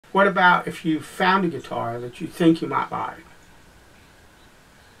What about if you found a guitar that you think you might like?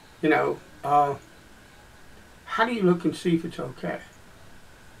 You know, how do you look and see if it's okay?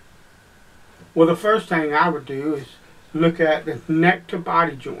 Well, the first thing I would do is look at the neck to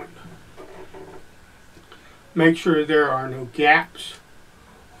body joint. Make sure there are no gaps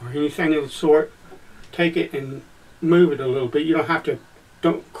or anything of the sort. Take it and move it a little bit. You don't have to,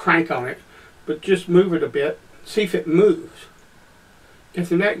 don't crank on it, but just move it a bit. See if it moves. If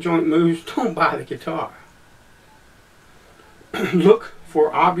the neck joint moves, don't buy the guitar. Look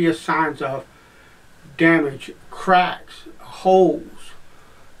for obvious signs of damage, cracks, holes,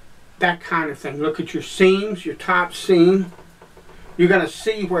 that kind of thing. Look at your seams, your top seam. You're going to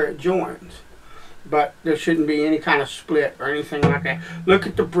see where it joins, but there shouldn't be any kind of split or anything like that. Look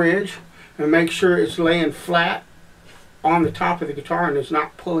at the bridge and make sure it's laying flat on the top of the guitar and it's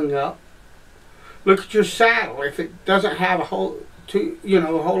not pulling up. Look at your saddle. If it doesn't have a whole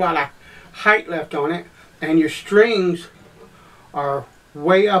lot of height left on it, and your strings are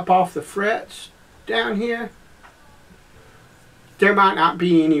way up off the frets down here, there might not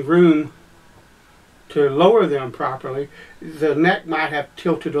be any room to lower them properly. The neck might have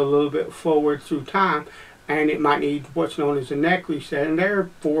tilted a little bit forward through time, and it might need what's known as a neck reset, and they're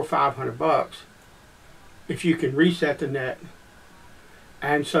 $400 or $500 if you can reset the neck.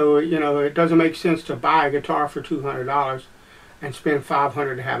 And so, you know, it doesn't make sense to buy a guitar for $200 and spend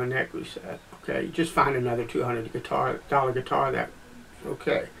 $500 to have a neck reset. Okay, just find another $200 guitar that's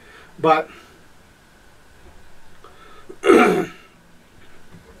okay. But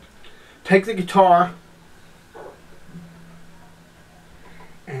take the guitar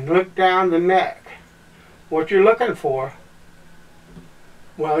and look down the neck. What you're looking for,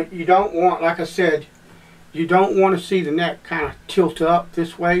 well, you don't want, like I said, you don't want to see the neck kind of tilt up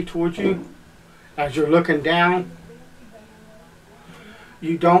this way towards you as you're looking down.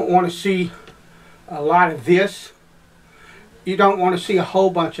 You don't want to see a lot of this. You don't want to see a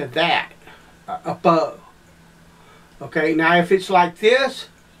whole bunch of that above. Okay, now if it's like this,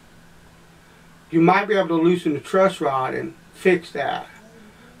 you might be able to loosen the truss rod and fix that.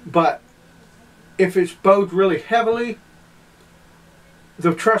 But if it's bowed really heavily,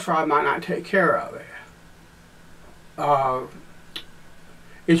 the truss rod might not take care of it.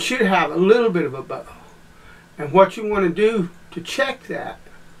 It should have a little bit of a bow. And what you want to do to check that,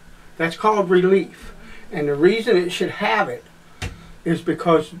 that's called relief. And the reason it should have it is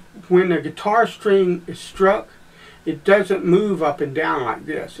because when the guitar string is struck, it doesn't move up and down like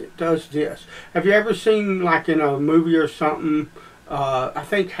this. It does this. Have you ever seen, like in a movie or something, I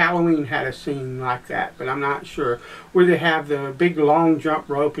think Halloween had a scene like that, but I'm not sure, where they have the big long jump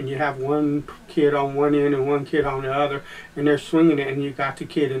rope and you have one kid on one end and one kid on the other, and they're swinging it, and you got the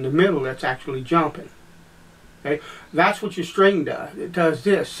kid in the middle that's actually jumping. Okay, that's what your string does. It does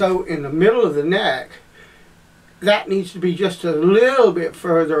this. So in the middle of the neck, that needs to be just a little bit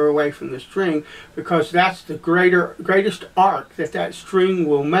further away from the string, because that's the greatest arc that string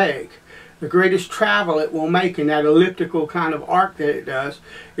will make. The greatest travel it will make in that elliptical kind of arc that it does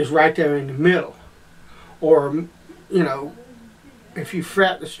is right there in the middle. Or, you know, if you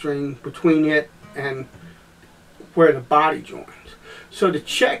fret the string between it and where the body joins. So to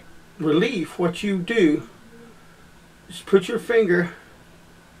check relief, what you do is put your finger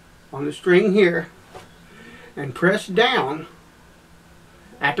on the string here and press down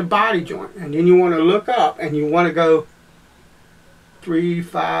at the body joint, and then you want to look up and you want to go 3,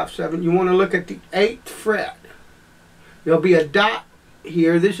 5, 7. You want to look at the 8th fret. There'll be a dot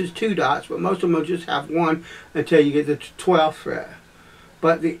here. This is 2 dots, but most of them will just have 1 until you get the 12th fret.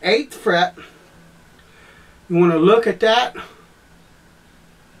 But the 8th fret, you want to look at that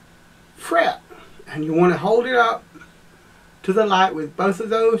fret, and you want to hold it up to the light with both of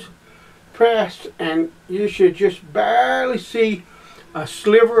those pressed, and you should just barely see a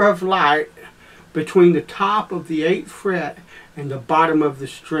sliver of light between the top of the 8th fret and the bottom of the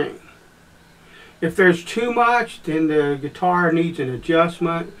string. If there's too much, then the guitar needs an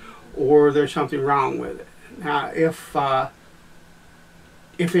adjustment, or there's something wrong with it. Now, if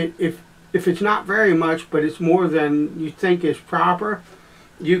it's not very much, but it's more than you think is proper,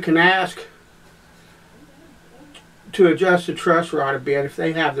 you can ask to adjust the truss rod a bit if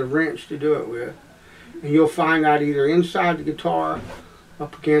they have the wrench to do it with. And you'll find that either inside the guitar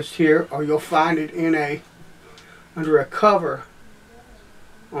up against here, or you'll find it in under a cover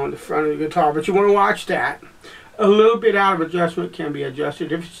on the front of the guitar. But you want to watch that. A little bit out of adjustment can be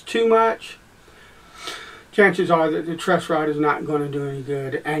adjusted. If it's too much, chances are that the truss rod is not going to do any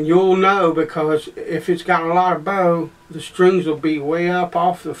good. And you'll know, because if it's got a lot of bow, the strings will be way up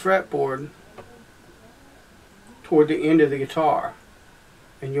off the fretboard toward the end of the guitar.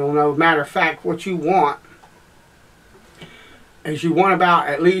 And you'll know, matter of fact, what you want is you want about,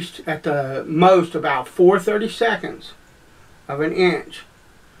 at least at the most, about 4/32 of an inch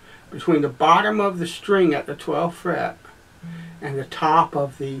between the bottom of the string at the 12th fret and the top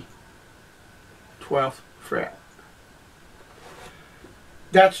of the 12th fret.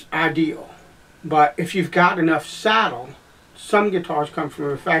 That's ideal. But if you've got enough saddle, some guitars come from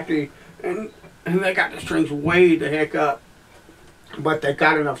a factory and they got the strings way the heck up, but they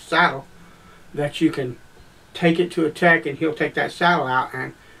got enough saddle that you can take it to a tech and he'll take that saddle out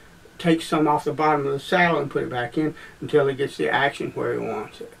and take some off the bottom of the saddle and put it back in until he gets the action where he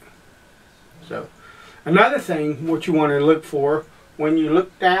wants it. So another thing what you want to look for when you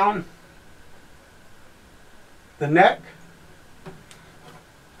look down the neck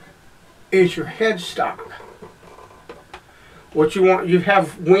is your headstock. What you want, you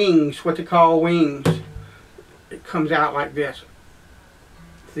have wings, what they call wings. It comes out like this.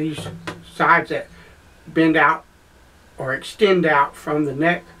 These sides that bend out or extend out from the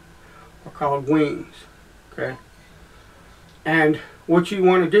neck are called wings. Okay? And what you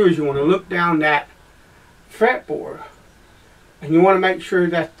want to do is you want to look down that fretboard and you want to make sure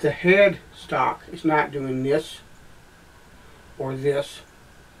that the headstock is not doing this or this.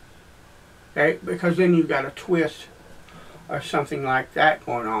 Okay? Because then you've got a twist or something like that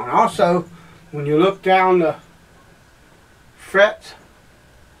going on. Also, when you look down the frets,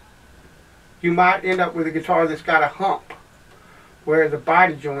 you might end up with a guitar that's got a hump where the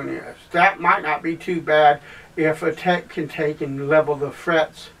body joint is. That might not be too bad if a tech can take and level the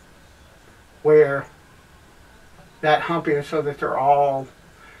frets where that hump is so that they're all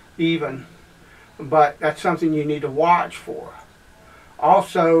even. But that's something you need to watch for.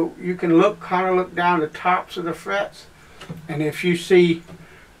 Also, you can kind of look down the tops of the frets, and if you see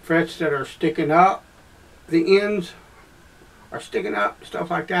frets that are sticking up, the ends are sticking up,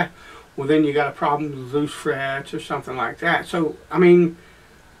 stuff like that, well then you got a problem with loose frets or something like that. So, I mean,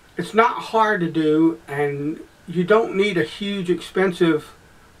 it's not hard to do, and you don't need a huge expensive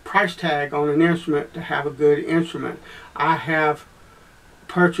price tag on an instrument to have a good instrument. I have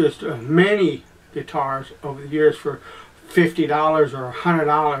purchased many guitars over the years for $50 or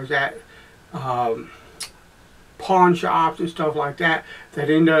 $100 at pawn shops and stuff like that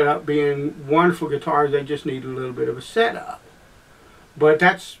ended up being wonderful guitars. They just need a little bit of a setup. But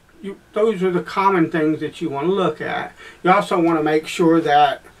those are the common things that you want to look at. You also want to make sure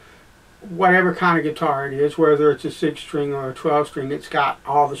that whatever kind of guitar it is, whether it's a 6-string or a 12-string, it's got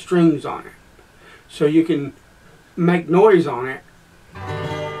all the strings on it. So you can make noise on it.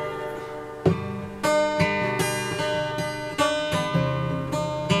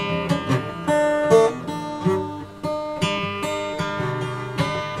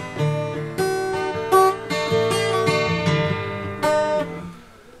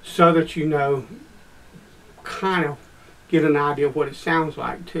 So that you know, kind of get an idea of what it sounds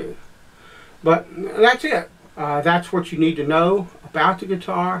like too. But that's it. That's what you need to know about the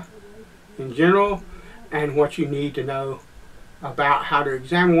guitar in general, and what you need to know about how to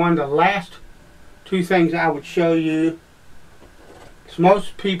examine one. The last two things I would show you is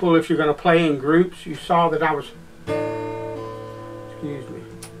most people, if you're going to play in groups, you saw that I was, excuse me,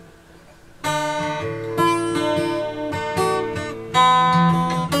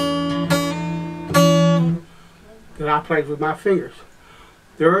 that I played with my fingers.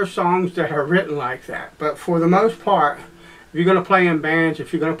 There are songs that are written like that, but for the most part, if you're going to play in bands,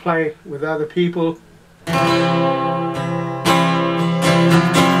 if you're going to play with other people,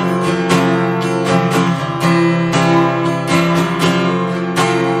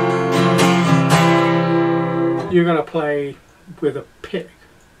 you're going to play with a pick.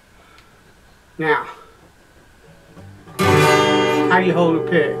 Now, how do you hold a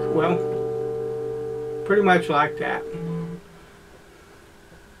pick? Well, pretty much like that.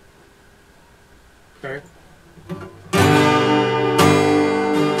 Okay.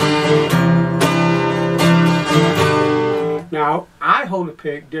 Now, I hold a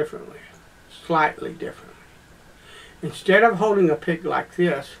pick differently, slightly differently. Instead of holding a pick like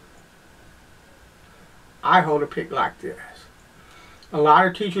this, I hold a pick like this. A lot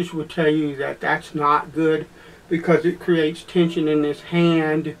of teachers would tell you that that's not good because it creates tension in this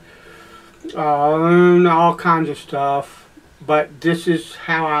hand, and all kinds of stuff. But this is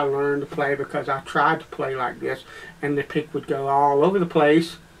how I learned to play, because I tried to play like this and the pick would go all over the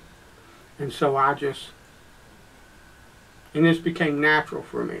place, and so and this became natural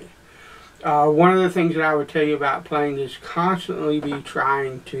for me. One of the things that I would tell you about playing is constantly be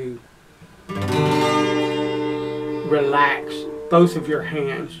trying to relax both of your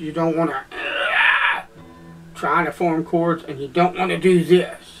hands. You don't want to trying to form chords and you don't want to do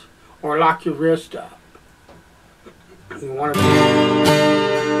this or lock your wrist up. You want to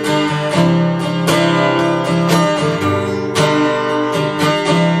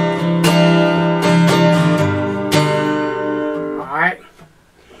Alright.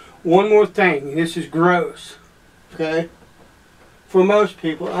 One more thing. This is gross. Okay? For most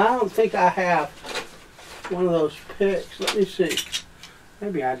people, I don't think I have one of those picks. Let me see.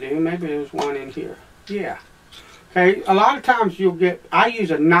 Maybe I do. Maybe there's one in here. Yeah. Okay, a lot of times you'll get, I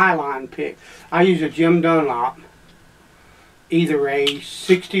use a nylon pick. I use a Jim Dunlop. Either a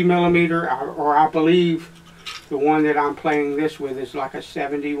 60 millimeter or I believe the one that I'm playing this with is like a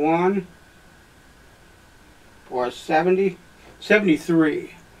 71 or a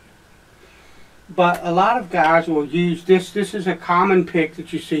 73. But a lot of guys will use this. This is a common pick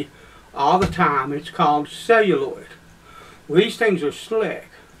that you see all the time. It's called celluloid. Well, these things are slick.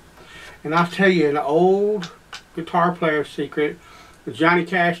 And I'll tell you an old guitar player secret. Johnny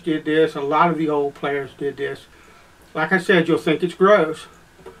Cash did this. A lot of the old players did this. Like I said, you'll think it's gross.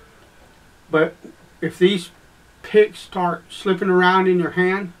 But if these picks start slipping around in your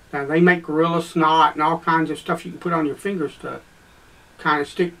hand, now they make gorilla snot and all kinds of stuff you can put on your fingers to kind of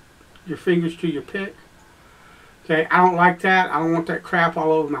stick your fingers to your pick. Okay, I don't like that. I don't want that crap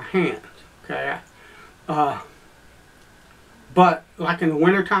all over my hands. Okay, but like in the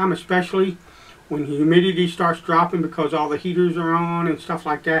wintertime especially, when humidity starts dropping because all the heaters are on and stuff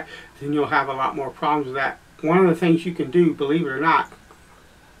like that, then you'll have a lot more problems with that. One of the things you can do, believe it or not,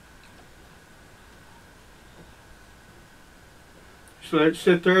 so let's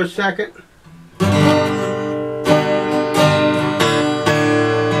sit there a second.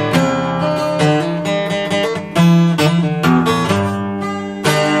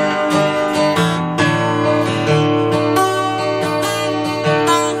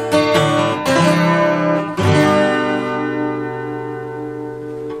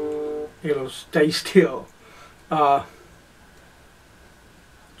 It'll stay still.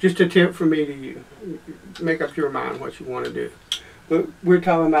 Just a tip for me to you. Make up your mind what you want to do. But we're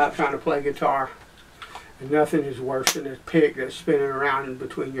talking about trying to play guitar, and nothing is worse than a pick that's spinning around in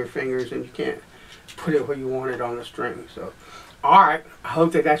between your fingers and you can't put it where you want it on the string. So, alright, I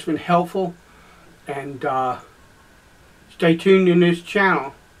hope that that's been helpful, and stay tuned in this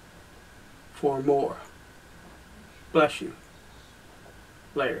channel for more. Bless you.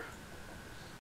 Later.